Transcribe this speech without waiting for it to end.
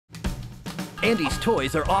Andy's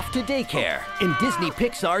toys are off to daycare in Disney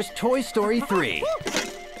Pixar's Toy Story 3.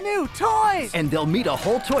 New toys! And they'll meet a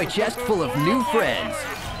whole toy chest full of new friends.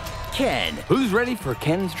 Ken. Who's ready for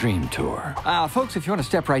Ken's dream tour? Folks, if you want to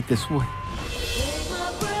step right this way.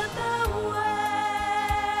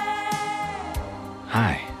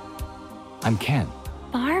 Hi, I'm Ken.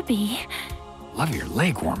 Barbie. Love your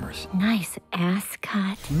leg warmers. Nice ass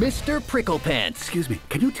cut. Mr. Pricklepants. Excuse me,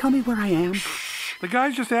 can you tell me where I am? The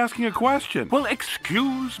guy's just asking a question. Well,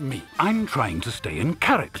 excuse me. I'm trying to stay in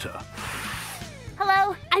character.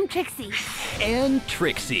 Hello, I'm Trixie. And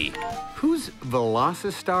Trixie. Who's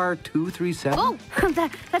Velocistar 237? Oh,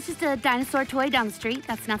 that's just a dinosaur toy down the street.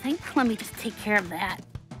 That's nothing. Let me just take care of that.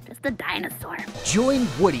 Just a dinosaur. Join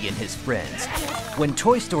Woody and his friends when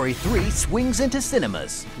Toy Story 3 swings into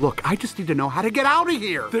cinemas. Look, I just need to know how to get out of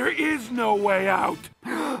here. There is no way out.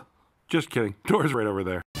 Just kidding. Door's right over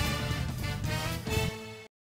there.